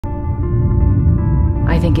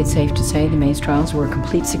I think it's safe to say the maze trials were a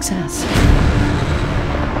complete success.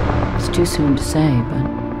 It's too soon to say,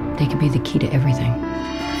 but they could be the key to everything.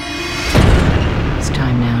 It's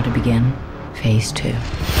time now to begin phase 2.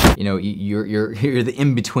 You know, you're the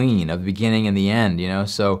in-between of the beginning and the end, you know?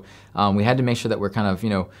 So we had to make sure that we're kind of, you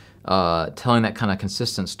know, telling that kind of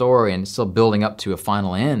consistent story and still building up to a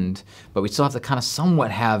final end, but we still have to kind of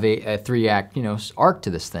somewhat have a 3-act, you know, arc to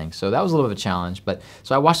this thing. So that was a little bit of a challenge. But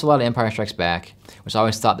so I watched a lot of Empire Strikes Back, which I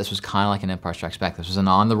always thought this was kind of like an Empire Strikes Back. This was an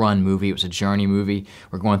on-the-run movie. It was a journey movie.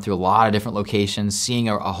 We're going through a lot of different locations, seeing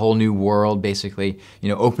a whole new world, basically, you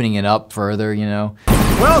know, opening it up further, you know.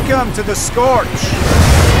 Welcome to the Scorch.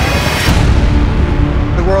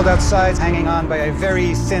 The world outside is hanging on by a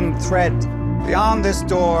very thin thread. Beyond this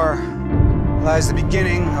door lies the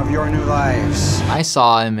beginning of your new lives. I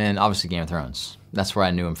saw him in, obviously, Game of Thrones. That's where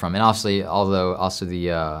I knew him from. And obviously, also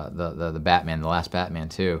the Batman, the last Batman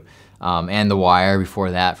too. And The Wire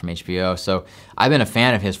before that from HBO. So I've been a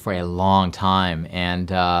fan of his for a long time.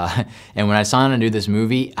 And and when I saw him to do this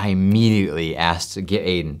movie, I immediately asked to get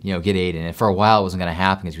Aiden, And for a while it wasn't gonna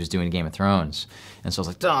happen because he was doing Game of Thrones. And so I was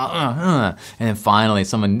like, and then finally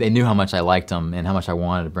they knew how much I liked him and how much I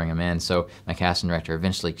wanted to bring him in. So my casting director,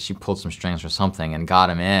 eventually she pulled some strings or something and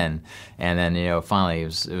got him in. And then, you know, finally it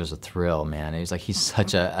was a thrill, man. It was like, he's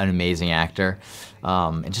such an amazing actor.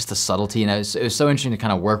 And just the subtlety, and it was so interesting to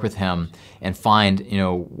kind of work with him and find, you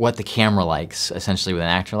know, what the camera likes, essentially, with an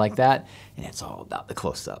actor like that, and it's all about the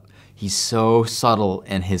close-up. He's so subtle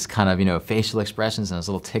in his kind of, you know, facial expressions and his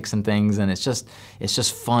little tics and things, and it's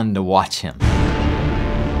just fun to watch him.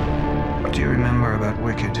 What do you remember about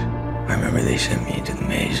Wicked? I remember they sent me into the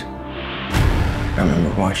maze. I remember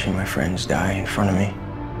watching my friends die in front of me.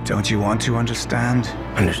 Don't you want to understand?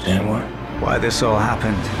 Understand what? Why this all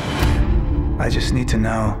happened? I just need to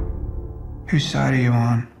know, whose side are you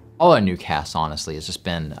on? All our new cast, honestly, has just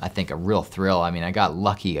been, I think, a real thrill. I mean, I got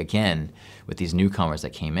lucky again with these newcomers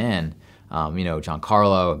that came in. You know,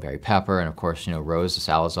 Giancarlo and Barry Pepper, and of course, you know, Rose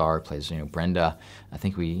Salazar plays, you know, Brenda. I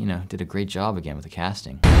think we, you know, did a great job again with the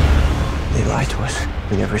casting. They lied to us.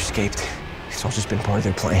 We never escaped. It's all just been part of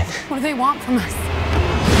their plan. What do they want from us?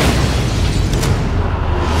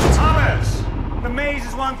 Thomas! The maze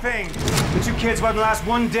is one thing. The two kids wouldn't last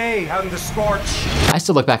one day out in the Scorch. I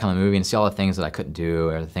still look back on the movie and see all the things that I couldn't do,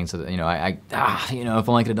 or the things that, you know, you know, if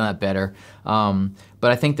only I could have done that better.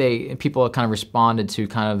 But I think people kind of responded to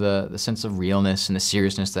kind of the sense of realness and the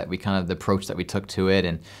seriousness that the approach that we took to it,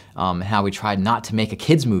 and how we tried not to make a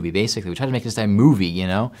kids movie, basically. We tried to make this a movie, you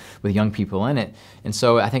know, with young people in it. And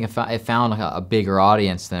so I think it found like a bigger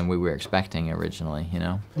audience than we were expecting originally, you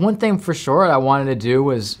know. One thing for sure I wanted to do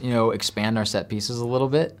was, you know, expand our set pieces a little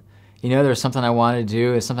bit. You know, there was something I wanted to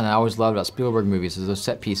do. It's something I always loved about Spielberg movies, is those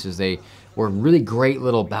set pieces. They were really great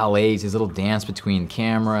little ballets, these little dance between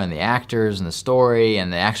camera and the actors and the story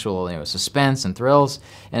and the actual, you know, suspense and thrills.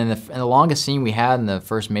 And the longest scene we had in the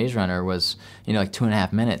first Maze Runner was, you know, like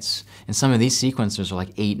 2.5 minutes. And some of these sequences are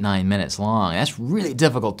like 8-9 minutes long. And that's really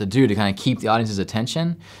difficult to do, to kind of keep the audience's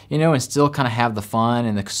attention, you know, and still kind of have the fun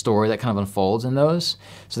and the story that kind of unfolds in those.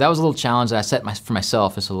 So that was a little challenge that I set for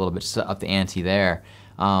myself, just a little bit, just to up the ante there.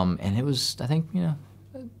 And it was, I think, you know,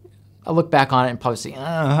 I'll look back on it and probably say, oh,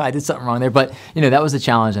 I did something wrong there. But, you know, that was the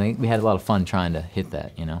challenge. I think we had a lot of fun trying to hit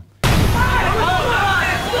that, you know.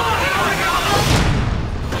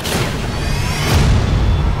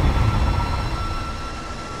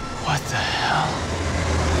 What the hell?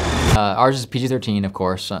 Ours is PG-13, of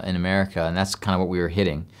course, in America, and that's kind of what we were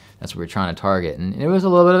hitting. That's what we were trying to target. And it was a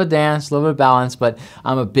little bit of a dance, a little bit of balance, but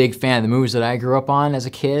I'm a big fan of the movies that I grew up on as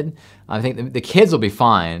a kid. I think the kids will be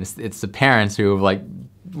fine. It's the parents who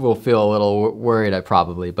will feel a little worried,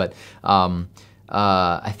 probably. But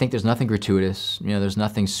I think there's nothing gratuitous. You know, there's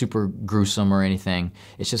nothing super gruesome or anything.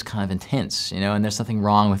 It's just kind of intense, you know, and there's nothing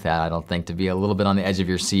wrong with that, I don't think, to be a little bit on the edge of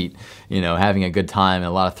your seat, you know, having a good time and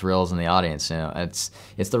a lot of thrills in the audience. You know, it's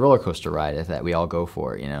the roller coaster ride that we all go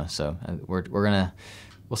for, you know. So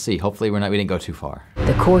we'll see. Hopefully we didn't go too far.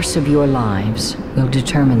 The course of your lives will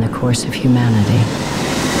determine the course of humanity.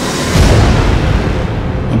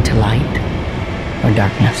 Into light or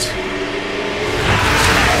darkness.